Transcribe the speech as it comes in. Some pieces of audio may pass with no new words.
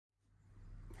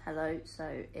Hello,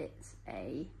 so it's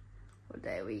what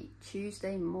day are we?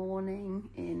 Tuesday morning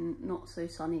in not so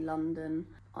sunny London.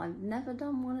 I've never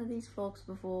done one of these vlogs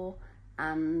before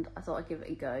and I thought I'd give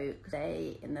it a go.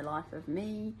 Today in the life of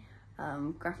me,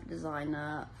 graphic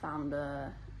designer,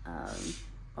 founder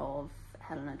of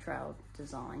Helena Traill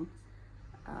Design.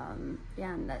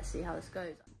 Yeah, and let's see how this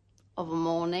goes. Of a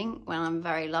morning when I'm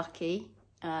very lucky,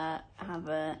 have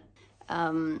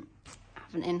an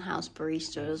in-house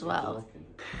barista as well.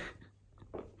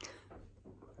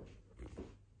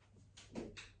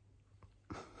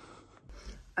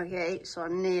 Okay, so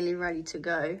I'm nearly ready to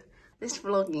go. This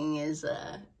vlogging is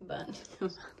burnt.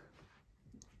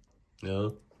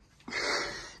 No.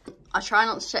 I try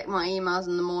not to check my emails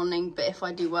in the morning, but if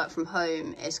I do work from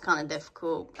home, it's kind of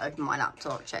difficult. Open my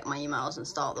laptop, check my emails and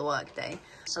start the work day.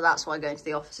 So that's why going to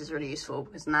the office is really useful,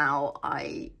 because now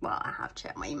I have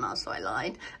checked my emails, so I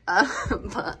lied.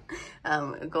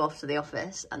 Go off to the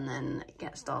office and then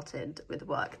get started with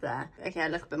work there. Okay, I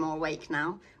look a bit more awake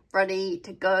now. Ready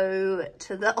to go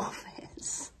to the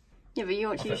office. Yeah, but you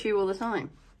watch YouTube all the time.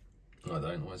 I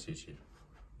don't watch YouTube.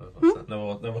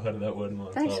 Never heard of that word in my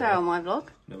entire life. Don't swear on my vlog.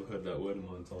 Never heard that word in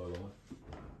my entire life.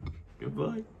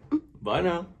 Goodbye. Bye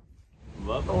now.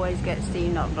 Bye. Always get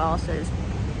steamed up glasses.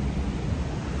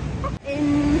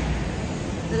 In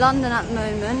London at the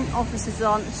moment, offices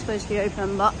aren't supposed to be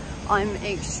open, but I'm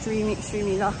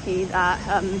extremely lucky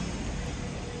that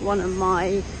one of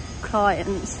my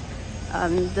clients,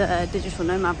 the Digital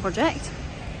Nomad Project,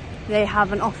 they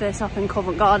have an office up in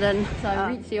Covent Garden. So I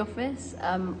reached the office,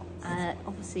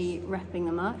 obviously repping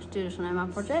the merch, Digital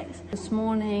Nomad Project. This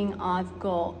morning I've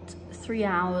got 3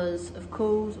 hours of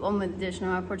calls, one with the Digital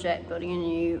Nomad Project, building a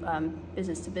new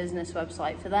business-to-business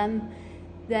website for them.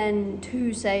 Then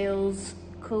 2 sales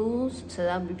calls, so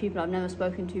that'll be people I've never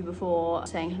spoken to before,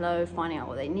 saying hello, finding out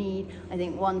what they need. I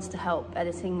think one's to help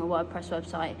editing the WordPress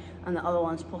website and the other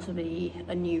one's possibly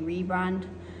a new rebrand.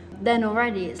 Then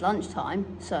already it's lunchtime,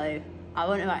 so I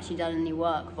wouldn't have actually done any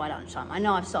work by lunchtime. I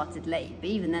know I've started late, but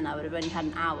even then I would have only had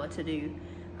an hour to do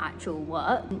actual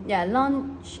work. Yeah,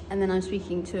 lunch, and then I'm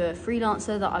speaking to a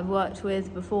freelancer that I've worked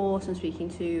with before, so I'm speaking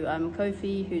to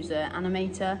Kofi, who's an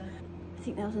animator. I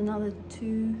think there was another 2,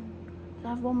 did I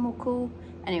have one more call?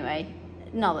 Anyway,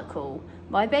 another call.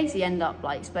 But I basically end up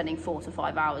like spending 4 to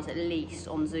 5 hours at least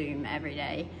on Zoom every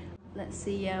day. Let's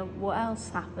see what else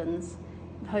happens.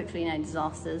 Hopefully no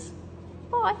disasters.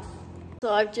 Bye.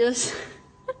 So I've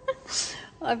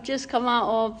just come out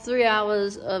of 3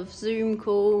 hours of Zoom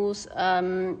calls.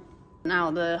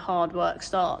 Now the hard work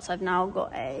starts. I've now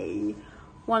got a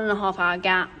 1.5 hour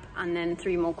gap and then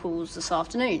 3 more calls this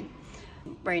afternoon.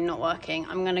 Brain not working.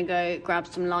 I'm gonna go grab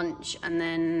some lunch and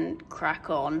then crack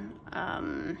on.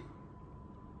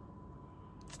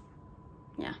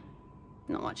 Yeah,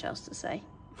 not much else to say.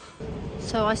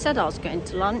 So I said I was going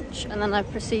to lunch and then I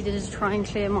proceeded to try and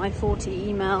clear my 40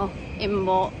 email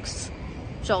inbox,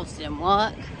 which obviously didn't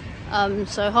work.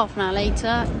 So half an hour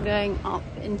later, going up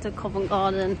into Covent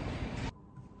Garden.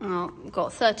 I've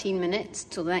got 13 minutes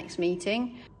till the next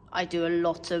meeting. I do a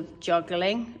lot of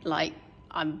juggling. Like,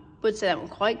 I would say that I'm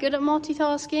quite good at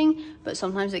multitasking, but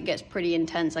sometimes it gets pretty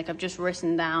intense. Like, I've just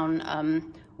written down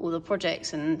all the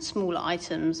projects and smaller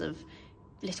items of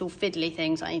little fiddly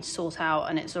things I need to sort out,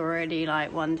 and it's already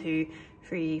like 1, 2,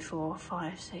 3, 4,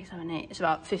 5, 6, 7, 8. It's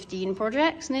about 15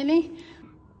 projects nearly.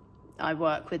 I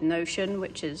work with Notion,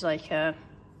 which is like it's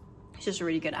just a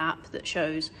really good app that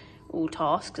shows all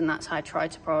tasks, and that's how I try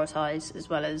to prioritize, as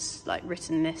well as like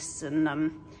written lists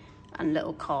and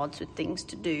little cards with things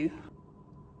to do.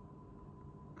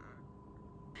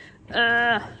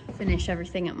 Finish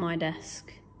everything at my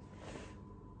desk.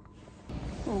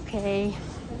 Okay.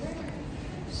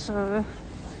 So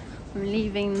I'm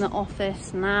leaving the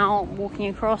office now, walking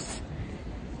across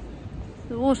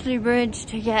the Waterloo Bridge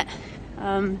to get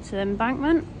to the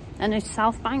Embankment. And it's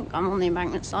South Bank, I'm on the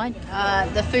Embankment side.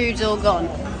 The food's all gone.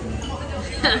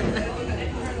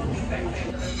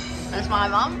 That's my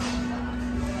mum.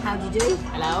 How do you do?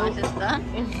 Hello. My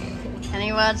sister.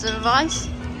 Any words of advice?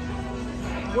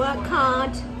 Work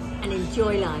hard and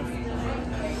enjoy life.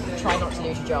 Try not to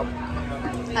lose your job.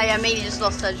 Oh yeah, Amelia just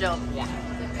lost her job. Yeah.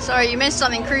 Sorry, you missed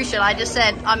something crucial. I just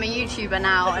said I'm a YouTuber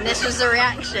now, and this was the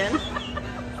reaction.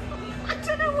 I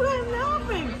don't know why I'm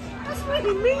laughing. That's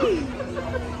really mean.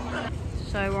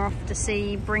 So we're off to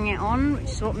see Bring It On, which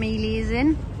is what Mealy is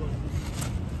in.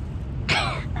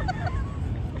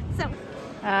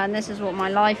 And this is what my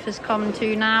life has come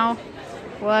to now,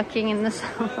 working in the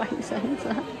South Bank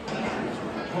Centre.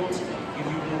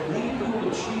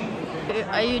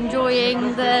 Are you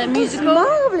enjoying the musical? It's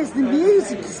marvellous, the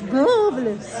music is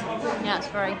marvellous. Yeah, it's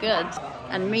very good.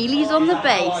 And Mealy's on the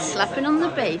bass, slapping on the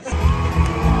bass.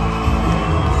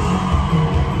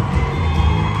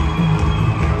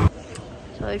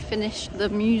 So I finished the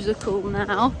musical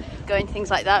now. Going things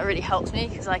like that really helps me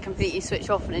because I completely switch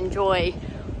off and enjoy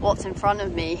what's in front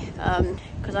of me.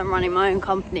 Because I'm running my own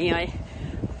company, I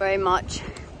very much,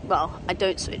 well, I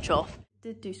don't switch off.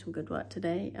 Did do some good work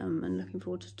today and looking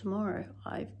forward to tomorrow.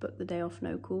 I've booked the day off,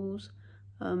 no calls,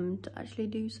 to actually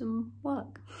do some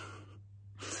work.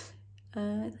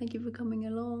 Thank you for coming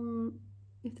along.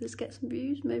 If this gets some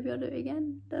views, maybe I'll do it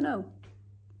again. Don't know.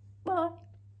 Bye.